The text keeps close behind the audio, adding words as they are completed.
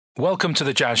Welcome to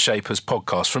the Jazz Shapers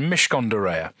podcast from Mishcon de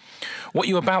Reya. What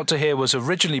you're about to hear was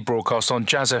originally broadcast on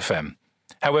Jazz FM.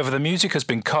 However, the music has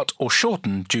been cut or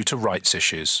shortened due to rights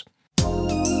issues.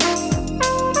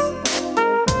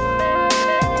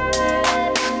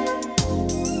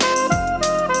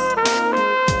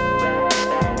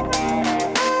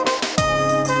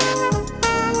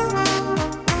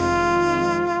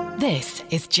 This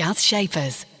is Jazz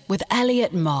Shapers with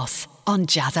Elliot Moss on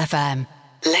Jazz FM.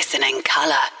 Listen in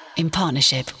colour. In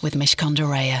partnership with Mishcon de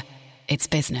Reya. It's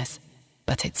business,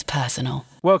 but it's personal.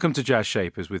 Welcome to Jazz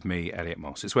Shapers with me, Elliot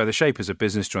Moss. It's where the shapers of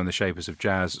business join the shapers of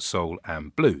jazz, soul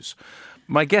and blues.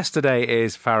 My guest today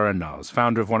is Farah Naz,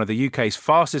 founder of one of the UK's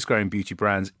fastest growing beauty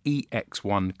brands,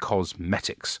 EX1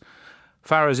 Cosmetics.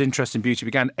 Farah's interest in beauty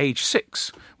began age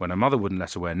 6. When her mother wouldn't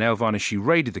let her wear nail varnish, she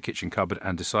raided the kitchen cupboard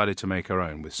and decided to make her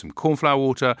own with some cornflower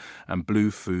water and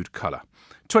blue food colour.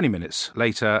 20 minutes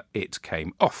later, it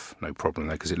came off. No problem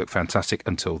though, because it looked fantastic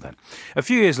until then. A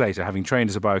few years later, having trained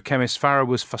as a biochemist, Farah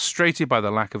was frustrated by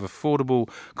the lack of affordable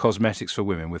cosmetics for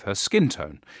women with her skin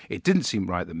tone. It didn't seem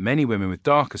right that many women with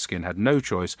darker skin had no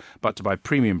choice but to buy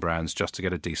premium brands just to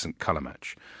get a decent colour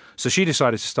match. So she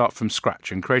decided to start from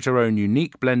scratch and create her own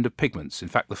unique blend of pigments. In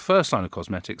fact, the first line of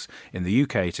cosmetics in the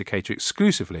UK to cater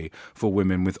exclusively for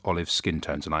women with olive skin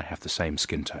tones. And I have the same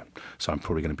skin tone, so I'm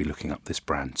probably going to be looking up this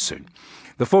brand soon.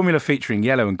 The formula featuring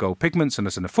yellow and gold pigments and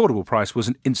at an affordable price was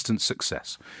an instant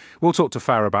success. We'll talk to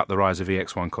Farah about the rise of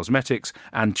EX1 Cosmetics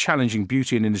and challenging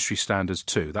beauty and industry standards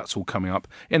too. That's all coming up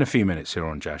in a few minutes here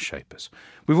on Jazz Shapers.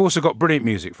 We've also got brilliant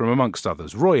music from, amongst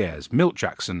others, Roy Ayers, Milt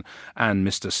Jackson and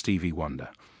Mr. Stevie Wonder.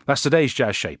 That's today's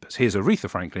Jazz Shapers. Here's Aretha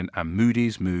Franklin and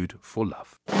Moody's Mood for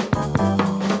Love.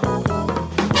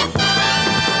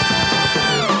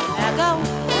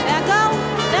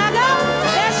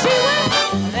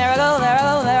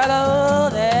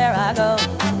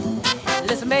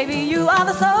 Baby, you are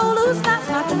the soul who snaps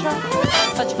my control.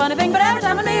 Such a funny thing, but every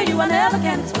time I'm near you, I never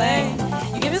can explain.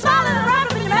 You give me a smile and a ride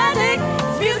up in your magic.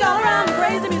 This music all around me,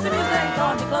 crazy music,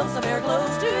 drawing me closer, very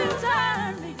close to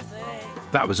turn me to say.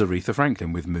 That was Aretha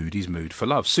Franklin with Moody's Mood for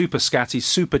Love. Super scatty,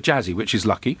 super jazzy, which is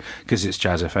lucky because it's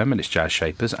Jazz FM and it's Jazz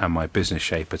Shapers. And my business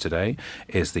shaper today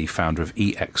is the founder of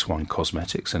EX1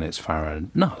 Cosmetics, and it's Farah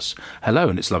Naz. Hello,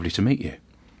 and it's lovely to meet you.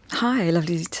 Hi,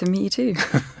 lovely to meet you too.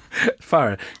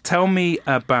 Farah, tell me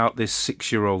about this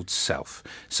 6-year-old self.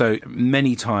 So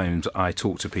many times I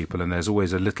talk to people and there's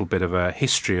always a little bit of a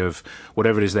history of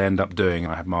whatever it is they end up doing.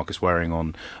 I had Marcus Waring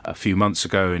on a few months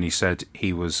ago and he said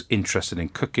he was interested in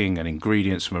cooking and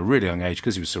ingredients from a really young age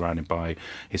because he was surrounded by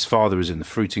his father who's in the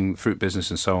fruit business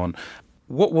and so on.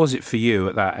 What was it for you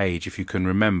at that age, if you can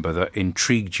remember, that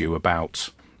intrigued you about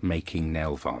making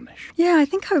nail varnish? Yeah, I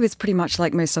think I was pretty much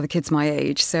like most other kids my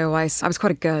age. So I was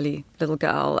quite a girly little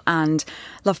girl and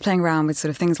loved playing around with sort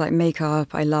of things like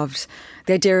makeup. I loved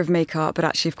the idea of makeup, but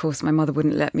actually, of course, my mother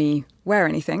wouldn't let me wear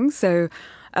anything. So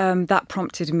that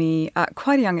prompted me at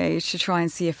quite a young age to try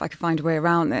and see if I could find a way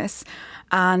around this.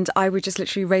 And I would just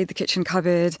literally raid the kitchen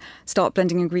cupboard, start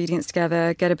blending ingredients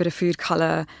together, get a bit of food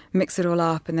colour, mix it all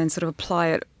up and then sort of apply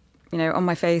it, you know, on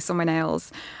my face, on my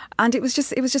nails. And it was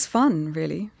just fun,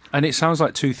 really. And it sounds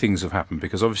like two things have happened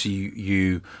because obviously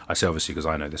you I say obviously because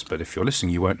I know this, but if you're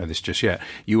listening, you won't know this just yet.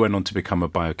 You went on to become a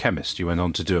biochemist. You went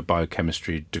on to do a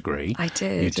biochemistry degree. I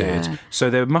did. You did. Yeah. So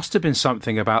there must have been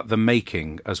something about the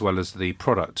making as well as the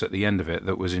product at the end of it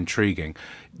that was intriguing.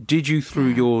 Did you, through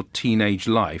your teenage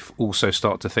life, also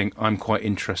start to think, I'm quite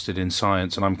interested in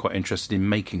science and I'm quite interested in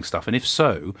making stuff? And if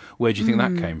so, where do you think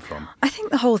that came from? I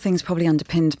think the whole thing's probably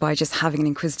underpinned by just having an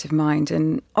inquisitive mind.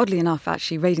 And oddly enough,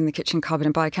 actually, raiding the kitchen cupboard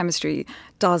and biochemistry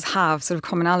does have sort of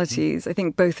commonalities. I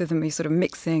think both of them are sort of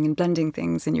mixing and blending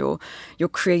things and you're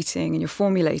creating and you're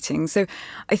formulating. So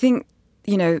I think,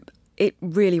 you know, it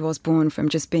really was born from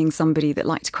just being somebody that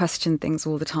liked to question things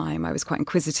all the time. I was quite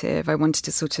inquisitive. I wanted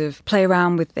to sort of play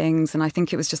around with things. And I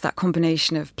think it was just that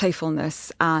combination of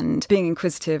playfulness and being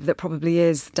inquisitive that probably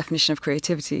is the definition of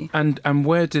creativity. And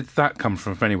where did that come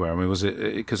from anywhere? I mean, was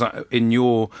it because in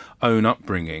your own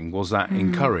upbringing, was that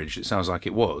encouraged? It sounds like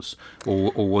it was.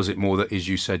 Or was it more that, as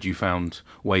you said, you found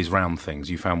ways around things?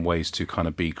 You found ways to kind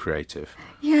of be creative?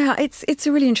 Yeah, it's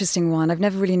a really interesting one. I've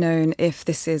never really known if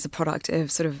this is a product of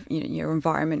sort of, you know, your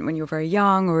environment when you're very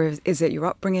young, or is it your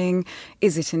upbringing?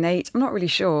 Is it innate? I'm not really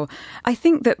sure. I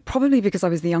think that probably because I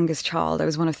was the youngest child, I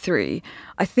was one of 3.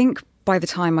 I think by the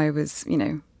time I was, you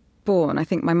know, born, I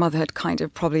think my mother had kind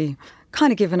of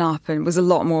given up and was a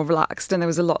lot more relaxed and there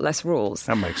was a lot less rules.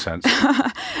 That makes sense.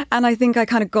 And I think I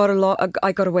kind of got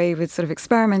away with sort of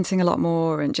experimenting a lot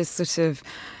more and just sort of,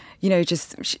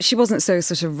 she wasn't so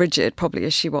sort of rigid probably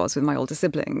as she was with my older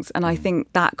siblings. And I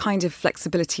think that kind of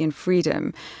flexibility and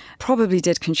freedom probably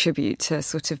did contribute to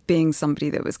sort of being somebody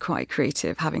that was quite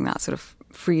creative, having that sort of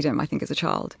freedom, I think, as a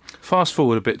child. Fast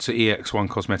forward a bit to EX1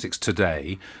 Cosmetics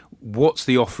today. What's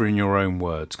the offer in your own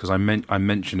words? Because I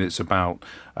mentioned it's about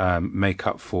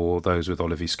makeup for those with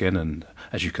olivey skin, and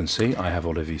as you can see, I have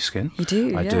olivey skin. You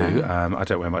do, I do. I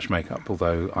don't wear much makeup,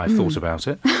 although I've thought about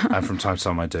it, and from time to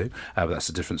time I do. But that's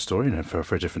a different story,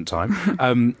 for a different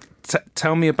time.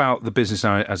 Tell me about the business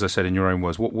now, as I said, in your own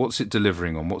words. What's it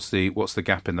delivering on? What's the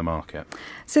gap in the market?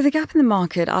 So the gap in the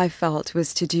market, I felt,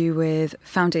 was to do with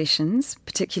foundations,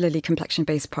 particularly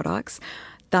complexion-based products,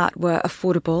 that were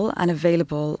affordable and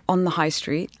available on the high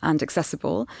street and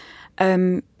accessible,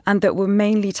 and that were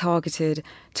mainly targeted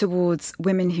towards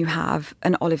women who have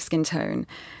an olive skin tone.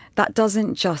 That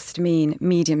doesn't just mean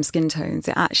medium skin tones.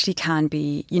 It actually can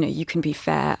be, you can be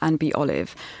fair and be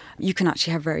olive. You can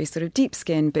actually have very sort of deep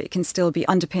skin, but it can still be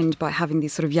underpinned by having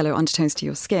these sort of yellow undertones to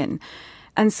your skin.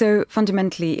 And so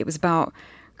fundamentally, it was about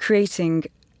creating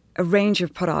a range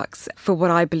of products for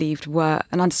what I believed were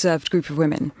an underserved group of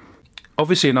women.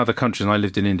 Obviously, in other countries, and I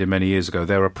lived in India many years ago,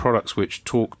 there are products which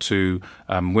talk to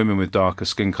women with darker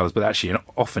skin colours, but actually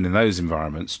often in those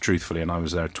environments, truthfully, and I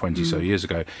was there 20 so years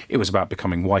ago, it was about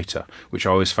becoming whiter, which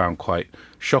I always found quite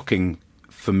shocking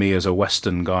for me as a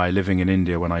Western guy living in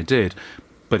India when I did.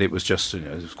 But it was just, it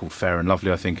was called Fair and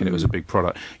Lovely, I think, and it was a big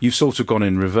product. You've sort of gone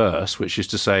in reverse, which is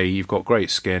to say you've got great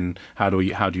skin, how do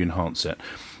you enhance it?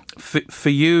 For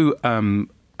you,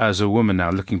 as a woman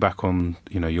now, looking back on,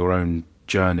 your own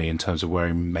journey in terms of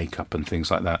wearing makeup and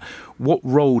things like that, what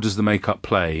role does the makeup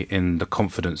play in the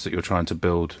confidence that you're trying to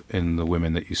build in the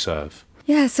women that you serve?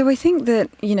 Yeah, so I think that,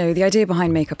 the idea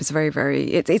behind makeup is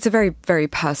it's a very, very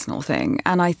personal thing.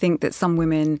 And I think that some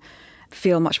women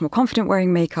feel much more confident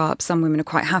wearing makeup. Some women are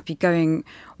quite happy going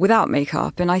without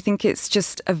makeup. And I think it's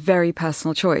just a very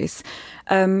personal choice.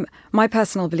 My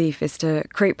personal belief is to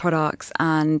create products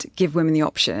and give women the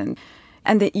option,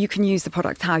 and that you can use the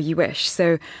product how you wish.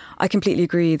 So I completely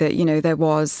agree that,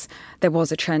 there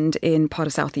was a trend in part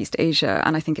of Southeast Asia,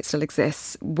 and I think it still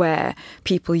exists, where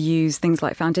people use things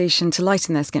like foundation to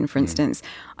lighten their skin, for instance.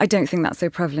 I don't think that's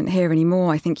so prevalent here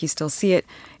anymore. I think you still see it.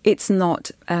 It's not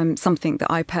something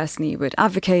that I personally would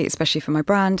advocate, especially for my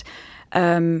brand.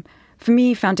 For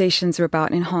me, foundations are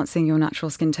about enhancing your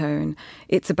natural skin tone.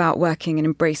 It's about working and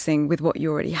embracing with what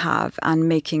you already have and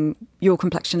making your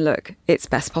complexion look its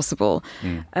best possible,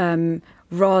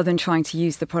 rather than trying to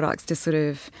use the products to sort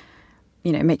of,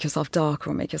 make yourself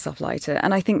darker or make yourself lighter.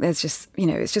 And I think there's just,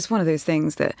 it's just one of those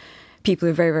things that people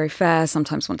who are very, very fair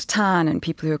sometimes want to tan, and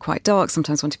people who are quite dark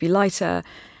sometimes want to be lighter.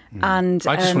 And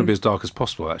I just want to be as dark as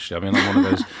possible, actually. I mean, I'm one of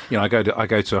those, I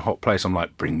go to a hot place, I'm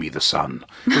like, bring me the sun,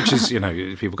 which is,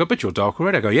 people go, but you're dark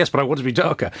already. I go, yes, but I want to be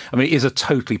darker. I mean, it is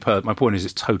my point is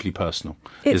it's totally personal.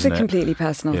 It's a completely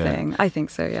personal thing. I think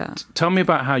so, yeah. Tell me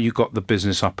about how you got the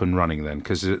business up and running then,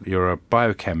 because you're a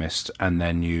biochemist and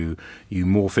then you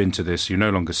morph into this. You're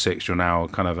no longer 6, you're now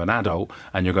kind of an adult,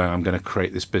 and you're going, I'm going to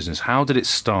create this business. How did it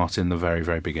start in the very,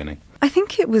 very beginning? I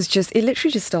think it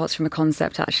literally just starts from a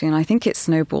concept, actually, and I think it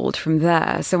snowballed from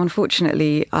there. So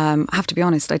unfortunately, I have to be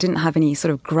honest, I didn't have any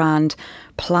sort of grand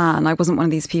plan. I wasn't one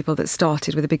of these people that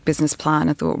started with a big business plan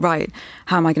and thought, right,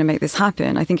 how am I going to make this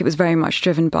happen? I think it was very much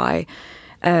driven by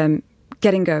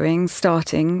getting going,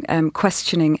 starting,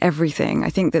 questioning everything. I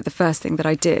think that the first thing that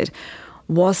I did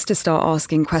was to start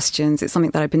asking questions. It's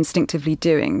something that I've been instinctively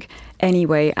doing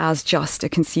anyway, as just a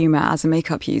consumer, as a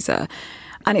makeup user.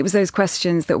 And it was those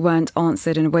questions that weren't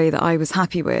answered in a way that I was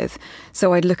happy with.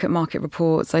 So I'd look at market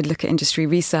reports, I'd look at industry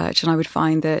research, and I would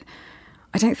find that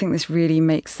I don't think this really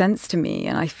makes sense to me.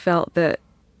 And I felt that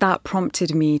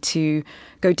prompted me to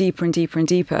go deeper and deeper and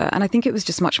deeper. And I think it was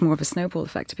just much more of a snowball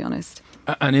effect, to be honest.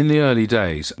 And in the early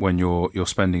days, when you're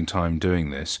spending time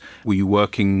doing this, were you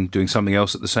doing something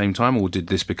else at the same time, or did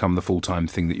this become the full-time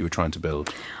thing that you were trying to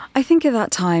build? I think at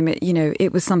that time,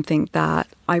 it was something that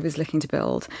I was looking to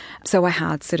build. So I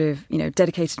had sort of,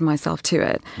 dedicated myself to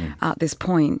it at this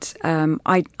point.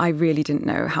 I really didn't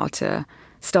know how to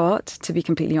start, to be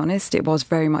completely honest. It was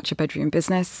very much a bedroom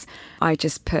business. I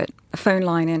just put a phone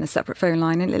line in, a separate phone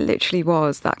line, and it literally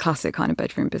was that classic kind of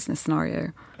bedroom business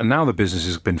scenario. And now the business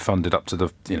has been funded up to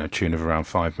the tune of around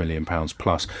 £5 million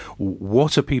plus.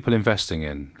 What are people investing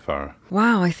in, Farah?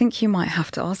 Wow, I think you might have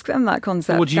to ask them that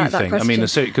concept. What do you think? I mean,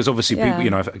 because obviously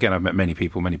people, I've met many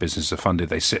people, many businesses are funded,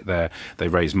 they sit there, they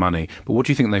raise money. But what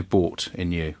do you think they've bought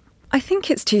in you? I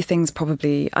think it's two things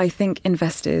probably. I think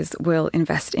investors will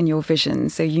invest in your vision.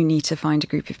 So you need to find a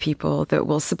group of people that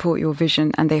will support your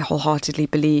vision and they wholeheartedly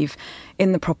believe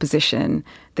in the proposition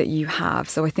that you have.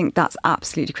 So I think that's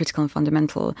absolutely critical and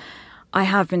fundamental. I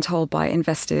have been told by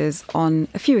investors on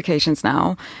a few occasions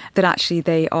now that actually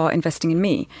they are investing in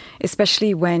me,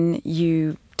 especially when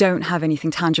you don't have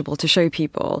anything tangible to show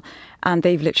people. And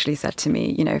they've literally said to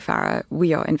me, Farah,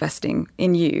 we are investing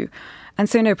in you. And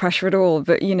so no pressure at all.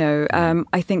 But,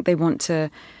 I think they want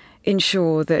to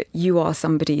ensure that you are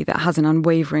somebody that has an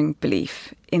unwavering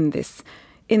belief in this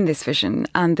vision,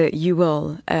 and that you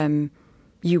will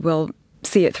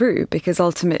see it through, because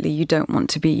ultimately you don't want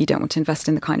to invest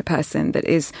in the kind of person that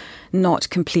is not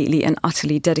completely and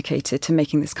utterly dedicated to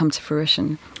making this come to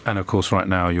fruition. And of course, right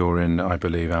now you're in, I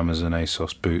believe, Amazon,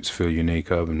 ASOS, Boots, Feel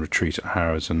Unique, Urban Retreat at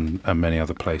Harrods and many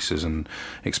other places, and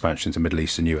expansion to Middle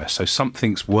East and US. So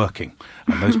something's working,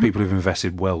 and those people who've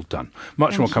invested, well done.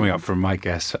 Much more coming up from my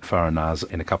guest, Farah Naz,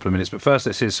 in a couple of minutes. But first,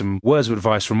 let's hear some words of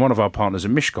advice from one of our partners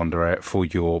in Mishcon de Reya for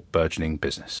your burgeoning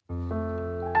business.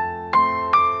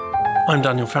 I'm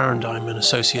Daniel Farrand. I'm an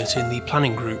associate in the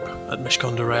planning group at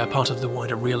Mishcon de Reya, part of the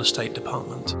wider real estate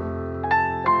department.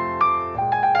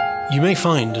 You may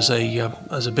find as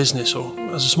a business, or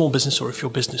as a small business, or if your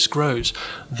business grows,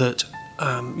 that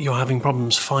you're having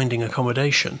problems finding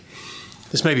accommodation.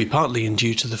 This may be partly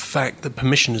due to the fact that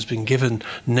permission has been given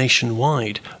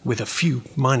nationwide, with a few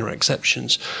minor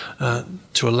exceptions,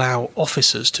 to allow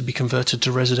offices to be converted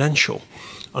to residential.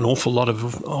 An awful lot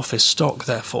of office stock,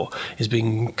 therefore, is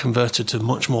being converted to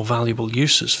much more valuable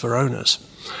uses for owners.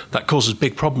 That causes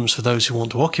big problems for those who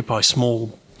want to occupy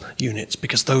small units,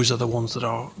 because those are the ones that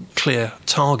are clear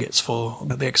targets for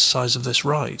the exercise of this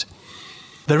right.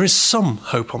 There is some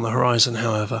hope on the horizon,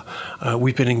 however.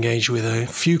 We've been engaged with a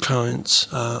few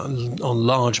clients on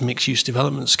large mixed-use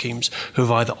development schemes who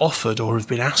have either offered or have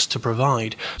been asked to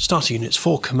provide starter units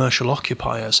for commercial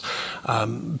occupiers,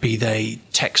 be they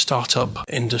tech startup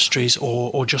industries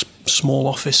or just small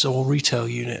office or retail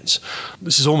units.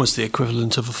 This is almost the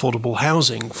equivalent of affordable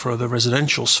housing for the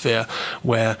residential sphere,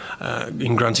 where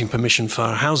in granting permission for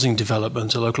housing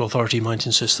development, a local authority might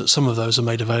insist that some of those are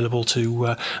made available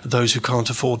to those who can't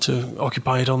afford to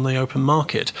occupy it on the open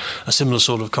market. A similar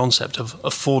sort of concept of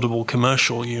affordable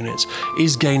commercial units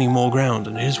is gaining more ground,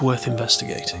 and it is worth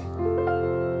investigating.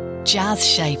 Jazz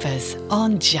Shapers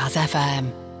on Jazz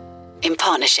FM. In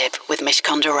partnership with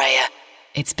Mishcon de Reya.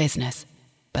 It's business,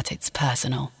 but it's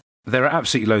personal. There are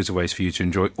absolutely loads of ways for you to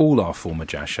enjoy all our former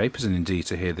Jazz Shapers, and indeed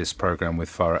to hear this programme with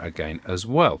Farah again as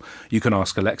well. You can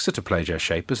ask Alexa to play Jazz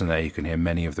Shapers, and there you can hear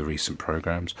many of the recent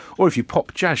programmes. Or if you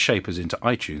pop Jazz Shapers into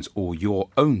iTunes or your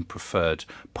own preferred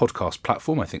podcast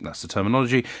platform, I think that's the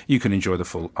terminology, you can enjoy the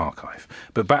full archive.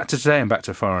 But back to today, and back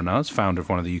to Farah Naz, founder of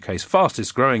one of the UK's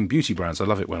fastest growing beauty brands. I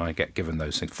love it when I get given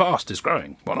those things. Fastest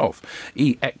growing, one of.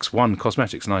 EX1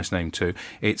 Cosmetics, nice name too.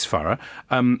 It's Farah.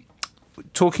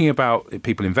 Talking about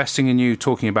people investing in you,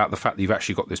 talking about the fact that you've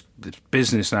actually got this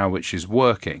business now which is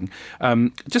working.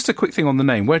 Just a quick thing on the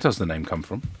name. Where does the name come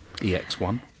from,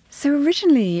 EX1? So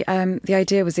originally, the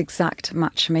idea was exact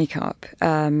match makeup.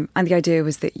 And the idea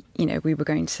was that, we were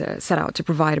going to set out to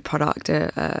provide a product,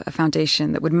 a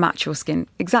foundation that would match your skin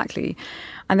exactly.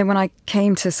 And then when I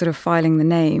came to sort of filing the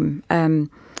name,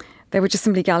 there were just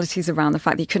some legalities around the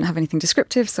fact that you couldn't have anything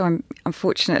descriptive. So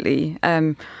unfortunately...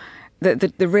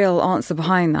 The real answer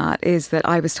behind that is that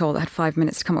I was told I had 5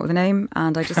 minutes to come up with a name,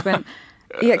 and I just went,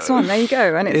 EX1, there you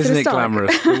go. And Isn't it stuck.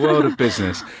 glamorous? The world of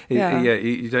business. Yeah,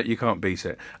 you can't beat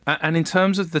it. And in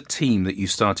terms of the team that you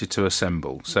started to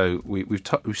assemble, so we've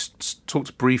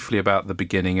talked briefly about the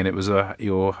beginning, and it was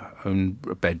your own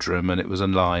bedroom, and it was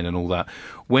online and all that.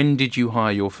 When did you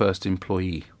hire your first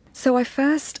employee? So I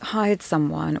first hired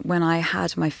someone when I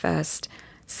had my first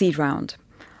seed round.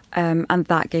 And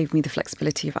that gave me the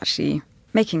flexibility of actually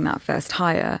making that first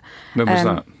hire. When was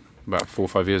that? About 4 or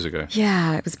 5 years ago?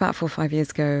 Yeah, it was about 4 or 5 years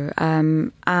ago.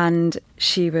 And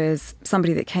she was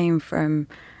somebody that came from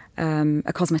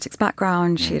a cosmetics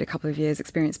background. She had a couple of years'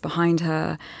 experience behind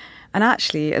her. And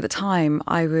actually, at the time,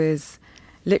 I was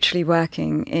literally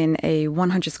working in a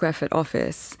 100 square foot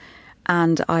office,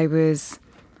 and I was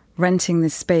renting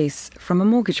this space from a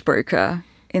mortgage broker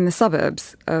in the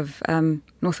suburbs of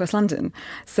northwest London.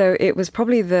 So it was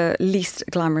probably the least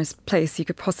glamorous place you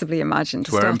could possibly imagine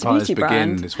to start a beauty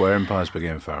brand. It's where empires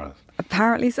begin, Farah.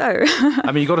 Apparently so. I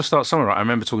mean, you've got to start somewhere, right? I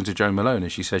remember talking to Jo Malone,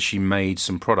 and she said she made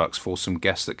some products for some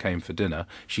guests that came for dinner.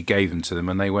 She gave them to them,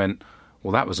 and they went,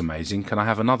 well, that was amazing. Can I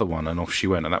have another one? And off she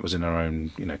went, and that was in her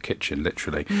own, kitchen,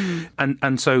 literally.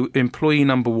 And so, employee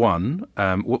number one,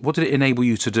 what did it enable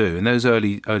you to do in those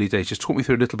early days? Just talk me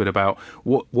through a little bit about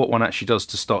what one actually does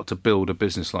to start to build a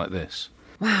business like this.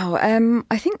 Wow,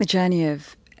 I think the journey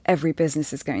of every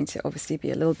business is going to obviously be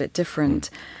a little bit different.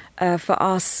 For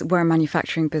us, we're a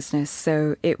manufacturing business,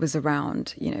 so it was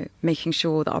around, making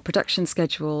sure that our production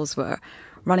schedules were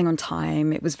running on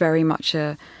time. It was very much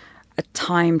a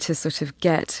time to sort of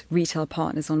get retail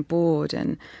partners on board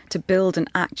and to build an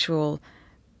actual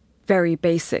very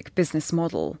basic business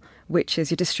model, which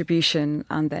is your distribution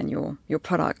and then your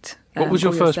product. What was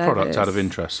your first product service. out of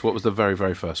interest? What was the very,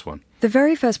 very first one? The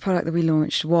very first product that we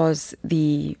launched was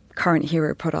the current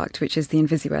hero product, which is the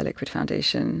Invisiwear liquid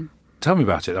foundation. Tell me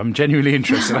about it. I'm genuinely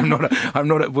interested. I'm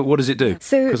not. What does it do?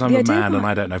 Because I'm a man and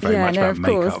I don't know very much about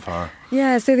makeup.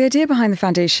 Yeah. So the idea behind the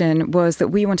foundation was that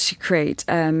we wanted to create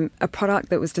a product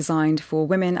that was designed for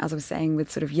women, as I was saying,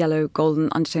 with sort of yellow, golden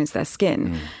undertones to their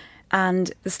skin.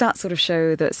 And the stats sort of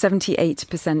show that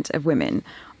 78% of women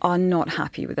are not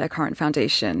happy with their current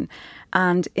foundation.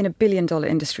 And in $1 billion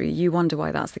industry, you wonder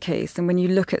why that's the case. And when you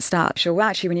look at stats, or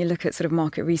actually when you look at sort of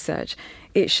market research,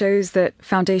 it shows that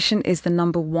foundation is the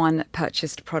number one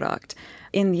purchased product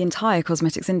in the entire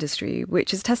cosmetics industry,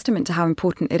 which is a testament to how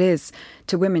important it is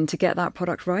to women to get that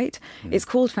product right. It's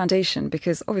called foundation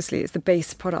because obviously it's the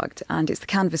base product and it's the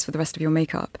canvas for the rest of your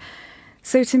makeup.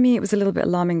 So to me, it was a little bit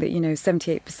alarming that,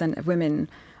 78% of women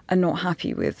are not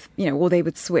happy with, or they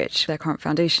would switch their current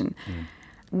foundation.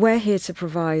 We're here to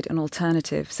provide an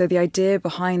alternative. So the idea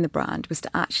behind the brand was to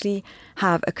actually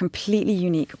have a completely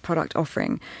unique product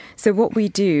offering. So what we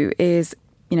do is,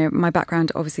 my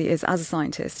background obviously is as a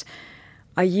scientist.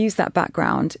 I use that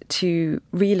background to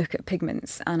relook at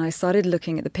pigments, and I started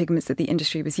looking at the pigments that the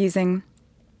industry was using.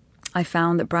 I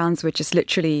found that brands were just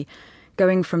literally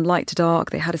going from light to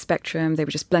dark. They had a spectrum. They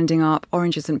were just blending up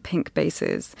oranges and pink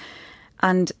bases.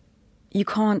 And you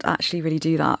can't actually really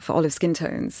do that for olive skin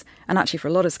tones, and actually for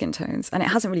a lot of skin tones. And it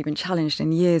hasn't really been challenged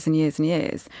in years and years and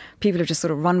years. People have just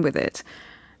sort of run with it.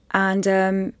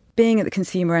 And being at the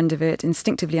consumer end of it,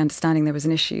 instinctively understanding there was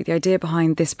an issue, the idea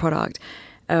behind this product,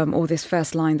 or this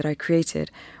first line that I created,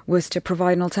 was to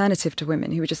provide an alternative to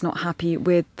women who were just not happy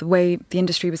with the way the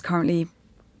industry was currently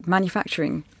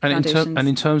manufacturing foundations. And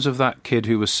in terms of that kid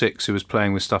who was 6, who was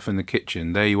playing with stuff in the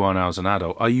kitchen, there you are now as an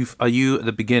adult. Are you at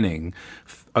the beginning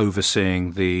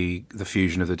overseeing the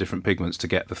fusion of the different pigments to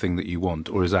get the thing that you want,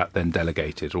 or is that then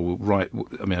delegated? Or I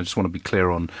just want to be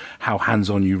clear on how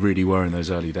hands-on you really were in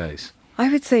those early days. I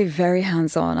would say very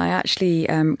hands-on. I actually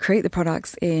create the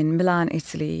products in Milan,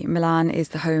 Italy. Milan is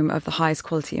the home of the highest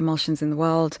quality emulsions in the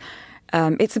world.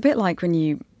 It's a bit like when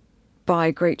you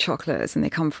buy great chocolates and they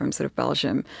come from sort of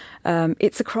Belgium.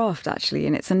 It's a craft, actually,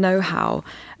 and it's a know-how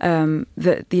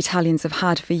that the Italians have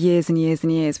had for years and years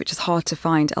and years, which is hard to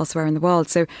find elsewhere in the world.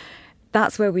 So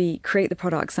that's where we create the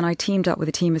products, and I teamed up with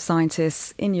a team of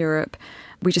scientists in Europe.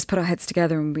 We just put our heads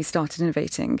together and we started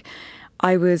innovating.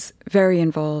 I was very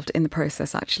involved in the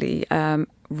process, actually,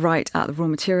 right at the raw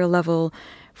material level,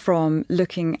 from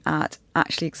looking at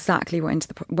actually exactly what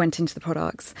went into the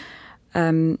products.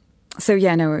 So,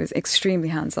 it was extremely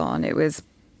hands-on. It was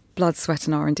blood, sweat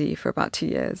and R&D for about 2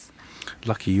 years.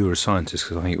 Lucky you were a scientist,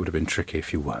 because I think it would have been tricky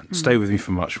if you weren't. Stay with me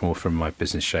for much more from my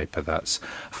business shaper. That's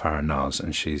Farah Naz,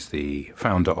 and she's the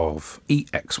founder of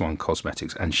EX1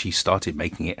 Cosmetics, and she started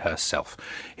making it herself.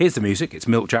 Here's the music. It's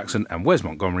Milt Jackson and Wes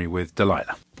Montgomery with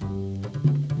Delilah.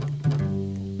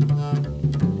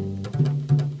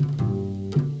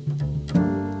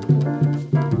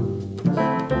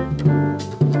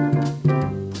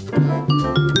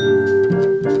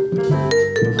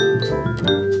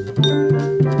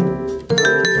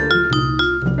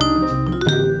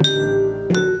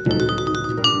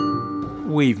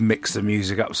 We've mixed the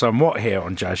music up somewhat here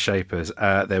on Jazz Shapers.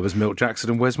 There was Milt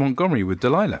Jackson and Wes Montgomery with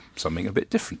Delilah, something a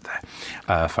bit different there.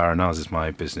 Farah Naz is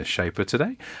my business shaper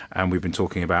today, and we've been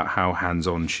talking about how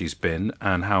hands-on she's been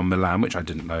and how Milan, which I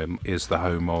didn't know, is the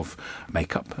home of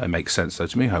makeup. It makes sense, though,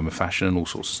 to me, home of fashion and all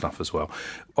sorts of stuff as well.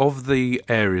 Of the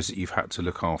areas that you've had to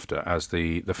look after as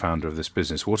the founder of this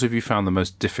business, what have you found the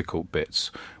most difficult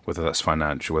bits, whether that's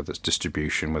financial, whether it's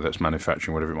distribution, whether it's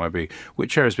manufacturing, whatever it might be?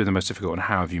 Which area has been the most difficult, and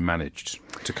how have you managed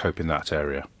to cope in that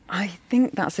area? I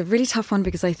think that's a really tough one,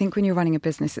 because I think when you're running a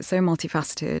business, it's so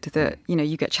multifaceted that,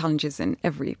 you get challenges in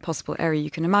every possible area you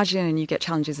can imagine, and you get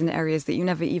challenges in areas that you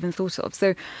never even thought of.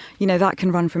 So, that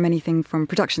can run from anything from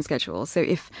production schedule. So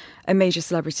if a major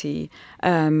celebrity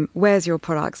wears your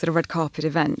products at a red carpet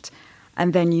event,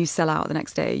 and then you sell out the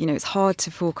next day. You know, it's hard to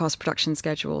forecast production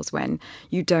schedules when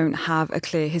you don't have a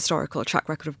clear historical track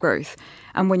record of growth.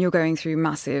 And when you're going through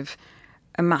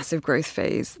a massive growth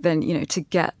phase, then, you know, to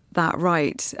get that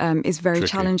right is very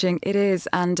tricky. Challenging. It is.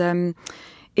 And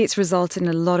it's resulted in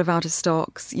a lot of out of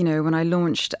stocks. You know, when I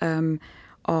launched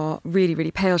our really, really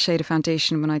pale shade of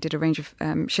foundation, when I did a range of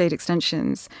shade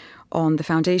extensions on the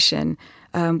foundation,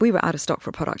 we were out of stock for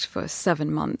a product for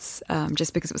 7 months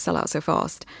just because it would sell out so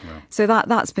fast. Wow. So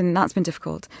that's been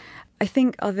difficult. I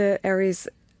think other areas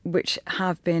which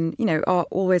have been, you know, are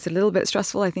always a little bit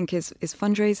stressful, I think, is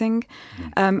fundraising.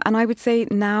 And I would say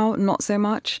now not so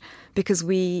much, because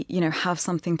we, you know, have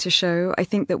something to show. I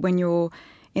think that when you're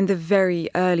in the very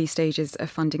early stages of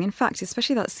funding, in fact,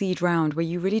 especially that seed round where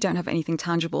you really don't have anything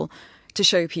tangible to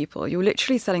show people, you're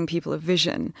literally selling people a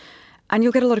vision. And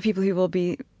you'll get a lot of people who will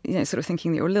be, you know, sort of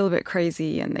thinking that you're a little bit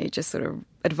crazy, and they just sort of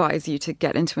advise you to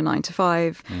get into a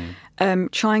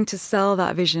 9-to-5. Trying to sell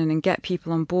that vision and get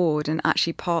people on board and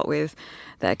actually part with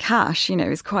their cash, you know,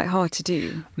 is quite hard to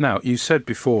do. Now, you said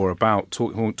before about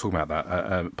talking about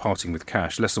that, parting with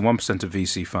cash. Less than 1% of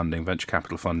VC funding, venture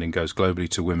capital funding, goes globally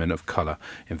to women of colour.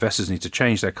 Investors need to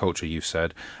change their culture, you've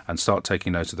said, and start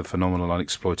taking note of the phenomenal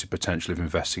unexploited potential of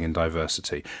investing in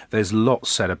diversity. There's lots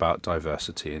said about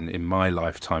diversity, and in my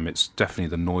lifetime, it's definitely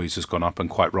the noise has gone up, and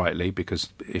quite rightly,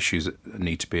 because issues that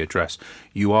need to be addressed.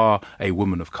 You are a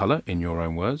woman of colour, in your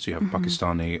own words. You have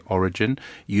Pakistani origin.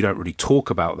 You don't really talk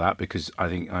about that because I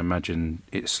imagine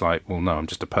it's like, well, no, I'm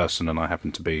just a person and I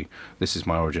happen to be, this is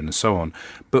my origin and so on.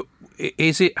 But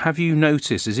have you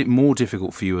noticed, is it more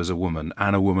difficult for you as a woman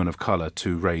and a woman of colour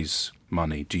to raise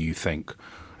money, do you think?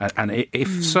 And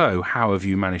if so, how have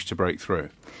you managed to break through?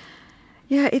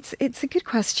 Yeah, it's a good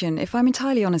question. If I'm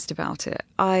entirely honest about it,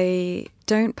 I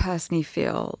don't personally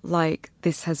feel like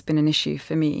this has been an issue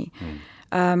for me.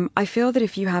 I feel that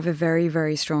if you have a very,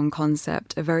 very strong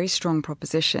concept, a very strong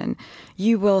proposition,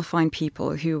 you will find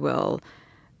people who will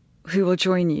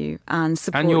join you and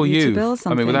support you to build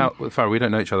something. I mean, Farah, we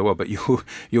don't know each other well, but you're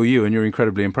you, and you're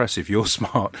incredibly impressive. You're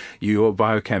smart. You're a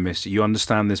biochemist. You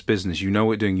understand this business. You know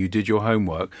what you're doing. You did your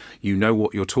homework. You know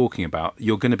what you're talking about.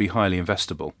 You're going to be highly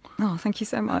investable. Oh, thank you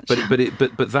so much.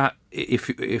 But that,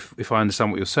 if I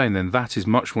understand what you're saying, then that is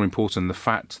much more important than the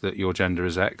fact that your gender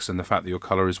is X and the fact that your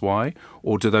colour is Y.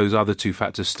 Or do those other two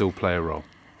factors still play a role?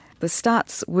 The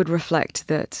stats would reflect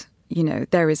that, you know,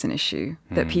 there is an issue,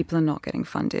 that people are not getting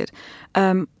funded.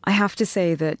 I have to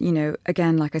say that, you know,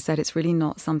 again, like I said, it's really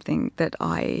not something that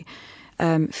I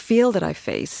feel that I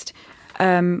faced.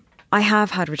 I have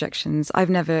had rejections.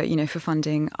 I've never, you know, for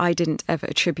funding, I didn't ever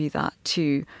attribute that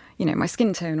to, you know, my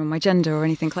skin tone or my gender or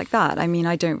anything like that. I mean,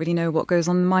 I don't really know what goes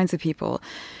on in the minds of people.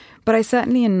 But I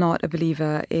certainly am not a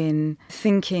believer in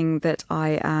thinking that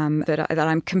I'm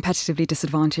competitively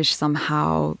disadvantaged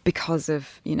somehow because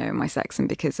of, you know, my sex and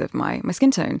because of my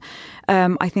skin tone.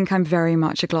 I think I'm very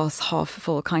much a glass half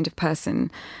full kind of person.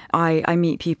 I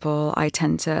meet people, I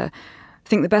tend to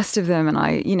think the best of them, and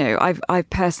I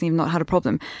personally have not had a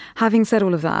problem. Having said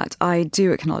all of that, I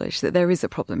do acknowledge that there is a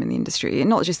problem in the industry,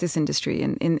 and not just this industry,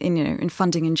 in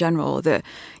funding in general. That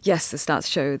yes, the stats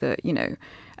show that, you know,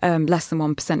 less than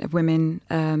 1% of women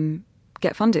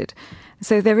get funded.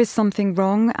 So there is something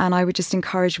wrong, and I would just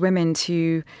encourage women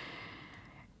to,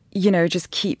 you know,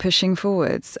 just keep pushing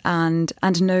forwards and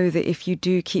know that if you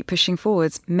do keep pushing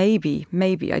forwards, maybe,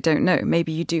 I don't know,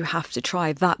 maybe you do have to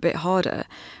try that bit harder,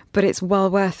 but it's well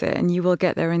worth it, and you will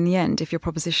get there in the end if your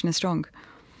proposition is strong.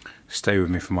 Stay with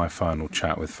me for my final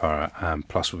chat with Farah.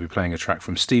 Plus, we'll be playing a track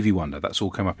from Stevie Wonder. That's all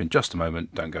come up in just a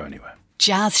moment. Don't go anywhere.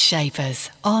 Jazz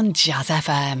Shapers on Jazz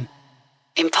FM.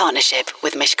 In partnership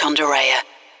with Mishcon de Reya.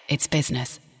 It's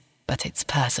business, but it's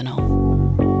personal.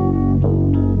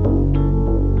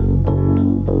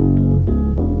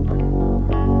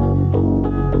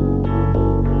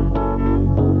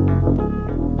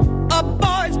 A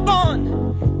boy's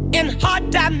born in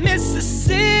hot time,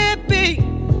 Mississippi,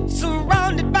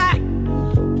 surrounded by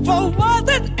four walls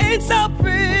that ain't so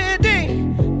pretty.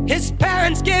 His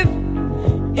parents give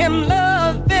him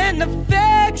love and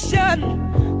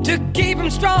affection to keep him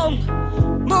strong,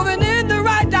 moving in the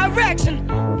right direction,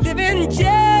 living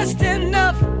just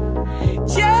enough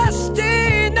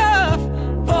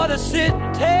for the city.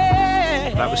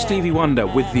 That was Stevie Wonder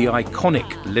with the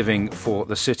iconic Living for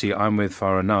the City. I'm with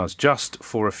Farah Naz. Just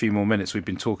for a few more minutes, we've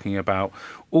been talking about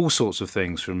all sorts of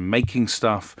things, from making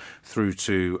stuff through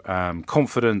to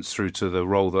confidence, through to the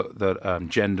role that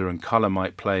gender and colour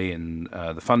might play in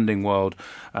the funding world,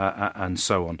 and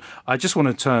so on. I just want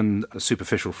to turn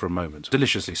superficial for a moment,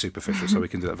 deliciously superficial, so we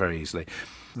can do that very easily.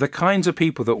 The kinds of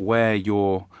people that wear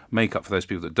your makeup, for those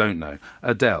people that don't know,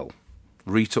 Adele,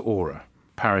 Rita Ora,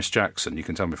 Paris Jackson, you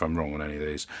can tell me if I'm wrong on any of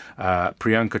these,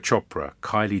 Priyanka Chopra,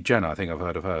 Kylie Jenner, I think I've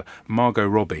heard of her, Margot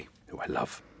Robbie, who I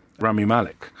love, Rami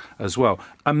Malek as well.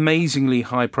 Amazingly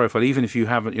high profile, even if you're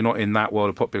not in that world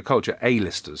of popular culture,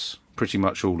 A-listers, pretty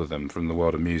much all of them, from the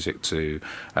world of music to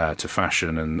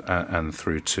fashion and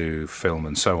through to film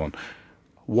and so on.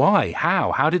 Why?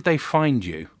 How did they find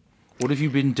you? What have you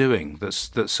been doing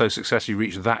that's so successfully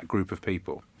reached that group of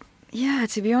people? Yeah,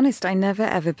 to be honest, I never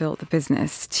ever built the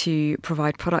business to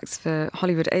provide products for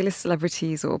Hollywood A-list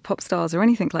celebrities or pop stars or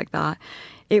anything like that.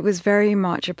 It was very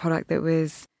much a product that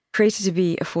was created to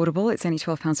be affordable. It's only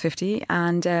 £12.50,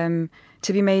 and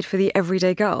to be made for the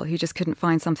everyday girl who just couldn't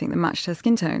find something that matched her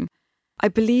skin tone. I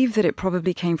believe that it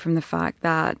probably came from the fact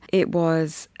that it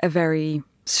was a very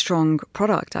strong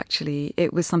product, actually.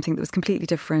 It was something that was completely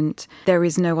different. There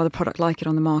is no other product like it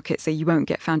on the market, so you won't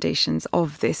get foundations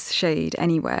of this shade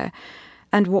anywhere.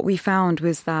 And what we found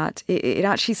was that it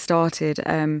actually started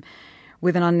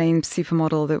with an unnamed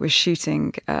supermodel that was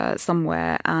shooting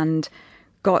somewhere and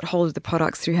got hold of the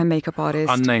products through her makeup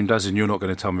artist. Unnamed, as in you're not going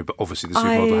to tell me, but obviously the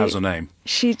supermodel has a name.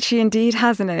 She indeed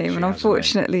has a name, and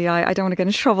unfortunately I don't want to get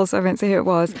in trouble, so I won't say who it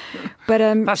was. But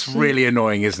that's really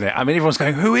annoying, isn't it? I mean, everyone's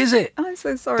going, who is it? I'm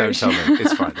so sorry. Don't tell me.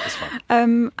 It's fine. It's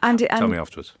fine. Tell me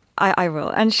afterwards. I will.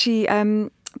 And she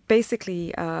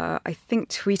basically, I think,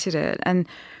 tweeted it, and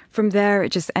from there,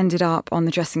 it just ended up on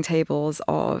the dressing tables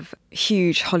of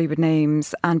huge Hollywood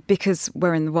names. And because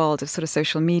we're in the world of sort of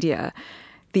social media,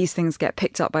 these things get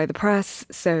picked up by the press.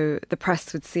 So the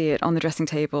press would see it on the dressing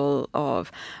table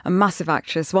of a massive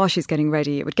actress while she's getting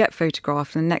ready. It would get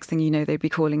photographed, and the next thing you know, they'd be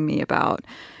calling me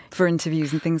for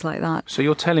interviews and things like that. So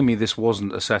you're telling me this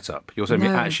wasn't a setup? You're telling me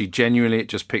actually genuinely it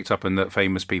just picked up and that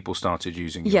famous people started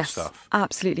using your stuff? Yes,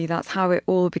 absolutely. That's how it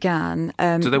all began.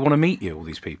 Do they want to meet you, all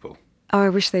these people? Oh, I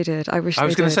wish they did. I was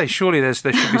going to say, surely there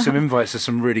should be some invites to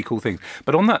some really cool things.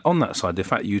 But on that side, the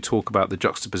fact you talk about the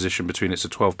juxtaposition between it's a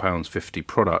 £12.50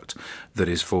 product that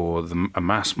is for a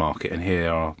mass market, and here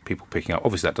are people picking up.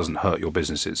 Obviously, that doesn't hurt your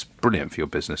business. It's brilliant for your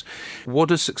business. What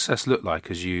does success look like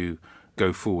as you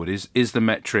go forward? Is the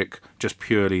metric just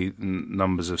purely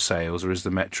numbers of sales, or is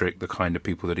the metric the kind of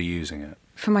people that are using it?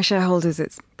 For my shareholders,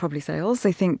 it's probably sales.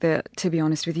 I think that, to be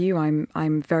honest with you,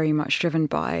 I'm very much driven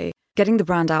by getting the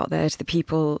brand out there to the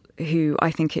people who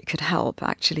I think it could help,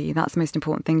 actually. That's the most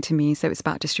important thing to me. So it's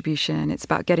about distribution. It's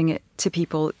about getting it to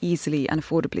people easily and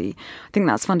affordably. I think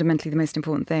that's fundamentally the most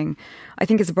important thing. I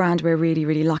think as a brand, we're really,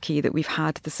 really lucky that we've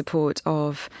had the support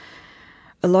of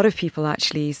a lot of people,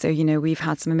 actually. So, we've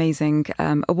had some amazing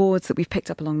awards that we've picked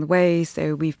up along the way.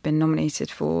 So we've been nominated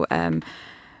for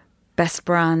Best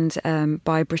Brand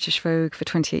by British Vogue for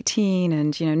 2018,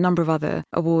 and a number of other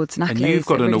awards and accolades. And you've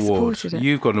got an really award.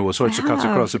 You've got an award. Sorry to cut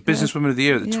across. A Businesswoman of the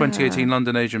Year at the 2018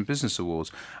 London Asian Business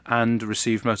Awards, and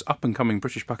received Most Up-and-Coming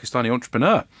British Pakistani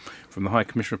Entrepreneur from the High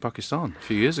Commissioner of Pakistan a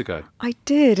few years ago. I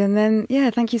did, and then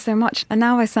thank you so much. And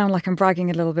now I sound like I'm bragging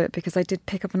a little bit because I did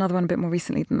pick up another one a bit more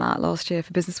recently than that last year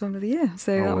for Businesswoman of the Year.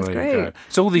 So that was great.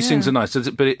 So all these things are nice,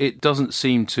 but it doesn't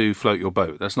seem to float your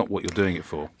boat. That's not what you're doing it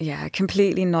for. Yeah,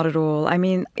 completely not at all. I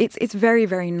mean, it's very,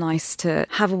 very nice to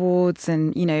have awards,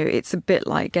 and it's a bit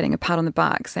like getting a pat on the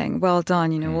back saying, well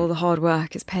done, all the hard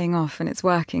work is paying off and it's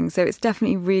working. So it's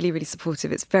definitely really, really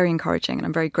supportive. It's very encouraging, and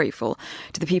I'm very grateful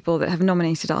to the people that have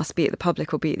nominated us, be it the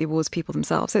public or be it the awards people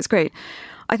themselves. So it's great.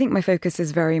 I think my focus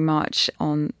is very much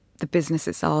on the business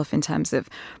itself in terms of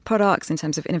products, in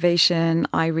terms of innovation.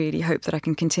 I really hope that I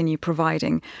can continue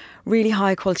providing really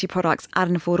high quality products at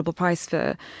an affordable price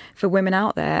for women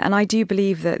out there. And I do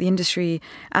believe that the industry,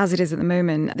 as it is at the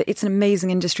moment, that it's an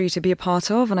amazing industry to be a part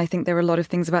of. And I think there are a lot of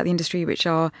things about the industry which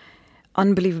are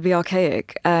unbelievably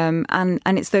archaic. And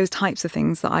it's those types of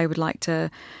things that I would like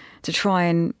to try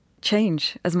and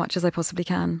change as much as I possibly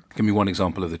can. Give me one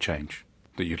example of the change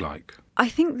that you'd like. I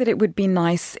think that it would be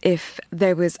nice if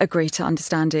there was a greater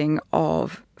understanding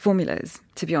of formulas,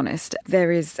 to be honest.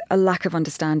 There is a lack of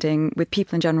understanding with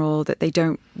people in general that they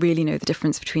don't really know the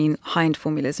difference between high-end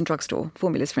formulas and drugstore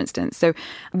formulas, for instance. So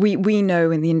we know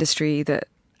in the industry that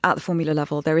at the formula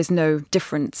level, there is no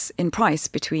difference in price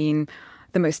between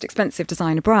the most expensive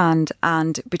designer brand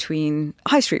and between a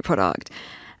high street product.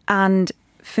 And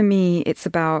for me, it's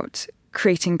about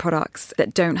creating products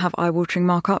that don't have eye-watering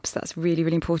markups. That's really,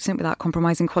 really important, without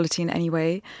compromising quality in any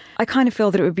way. I kind of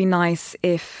feel that it would be nice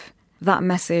if that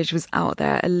message was out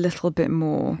there a little bit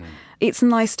more. it's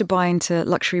nice to buy into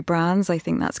luxury brands. I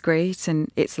think that's great,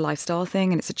 and it's a lifestyle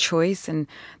thing and it's a choice, and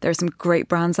there are some great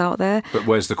brands out there. But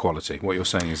where's the quality? What you're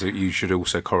saying is that you should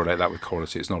also correlate that with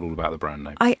quality. It's not all about the brand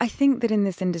name. I think that in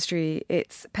this industry,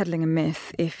 it's peddling a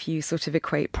myth if you sort of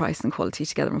equate price and quality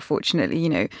together, unfortunately. You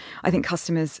know, I think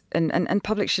customers and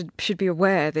public should be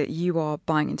aware that you are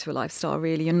buying into a lifestyle,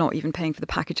 really. You're not even paying for the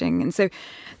packaging. And so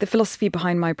the philosophy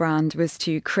behind my brand was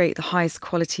to create the highest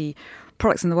quality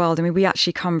products in the world. I mean, we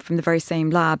actually come from the very same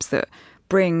labs that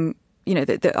bring, you know,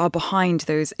 that are behind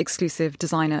those exclusive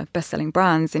designer best-selling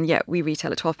brands, and yet we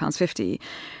retail at £12.50.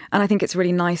 And I think it's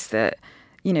really nice that,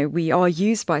 you know, we are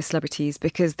used by celebrities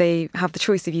because they have the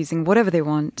choice of using whatever they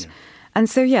want. Yeah. And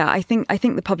so, yeah, I think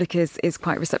the public is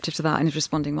quite receptive to that and is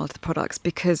responding well to the products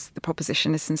because the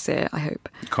proposition is sincere, I hope.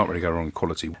 You can't really go wrong with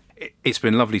quality. It's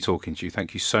been lovely talking to you.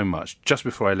 Thank you so much. Just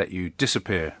before I let you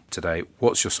disappear today,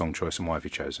 what's your song choice and why have you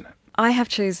chosen it? I have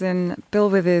chosen Bill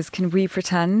Withers' Can We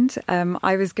Pretend?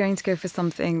 I was going to go for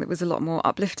something that was a lot more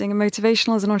uplifting and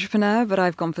motivational as an entrepreneur, but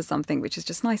I've gone for something which is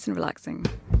just nice and relaxing.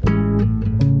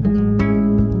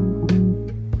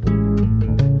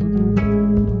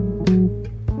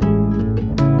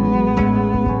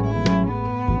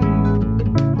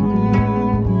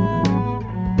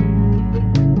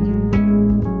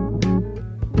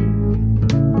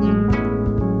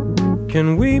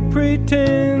 Can we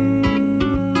pretend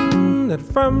that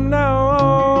from now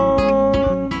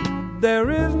on there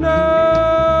is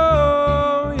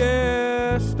no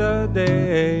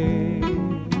yesterday?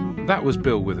 That was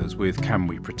Bill Withers with Can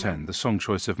We Pretend, the song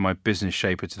choice of my business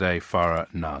shaper today,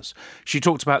 Farah Naz. She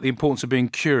talked about the importance of being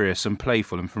curious and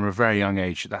playful, and from a very young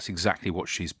age, that's exactly what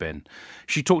she's been.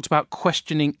 She talked about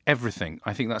questioning everything.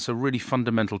 I think that's a really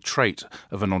fundamental trait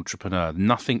of an entrepreneur.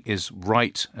 Nothing is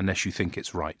right unless you think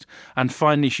it's right. And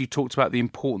finally, she talked about the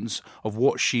importance of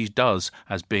what she does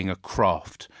as being a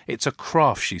craft. It's a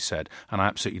craft, she said, and I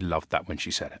absolutely loved that when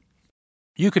she said it.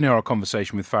 You can hear our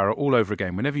conversation with Farah all over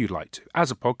again whenever you'd like to.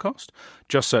 As a podcast,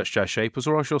 just search Jazz Shapers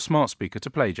or ask your smart speaker to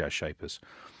play Jazz Shapers.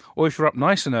 Or if you're up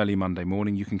nice and early Monday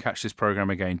morning, you can catch this programme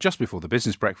again just before the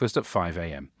business breakfast at 5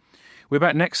 a.m. We're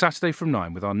back next Saturday from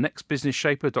 9 with our next business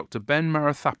shaper, Dr. Ben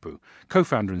Marathapu,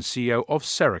 co-founder and CEO of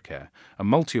Seracare, a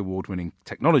multi-award-winning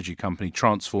technology company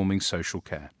transforming social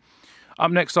care. Up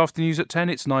next after news at 10,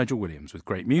 it's Nigel Williams with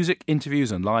great music,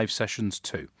 interviews and live sessions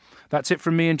too. That's it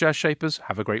from me and Jazz Shapers.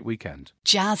 Have a great weekend.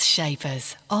 Jazz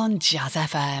Shapers on Jazz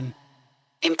FM.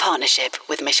 In partnership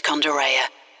with Mishcon de Reya.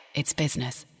 It's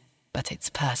business, but it's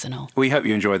personal. We hope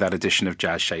you enjoyed that edition of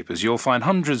Jazz Shapers. You'll find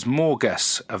hundreds more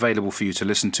guests available for you to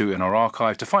listen to in our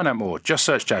archive. To find out more, just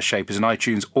search Jazz Shapers in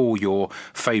iTunes or your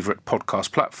favourite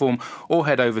podcast platform, or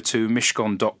head over to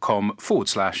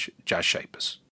mishcon.com/Jazz Shapers.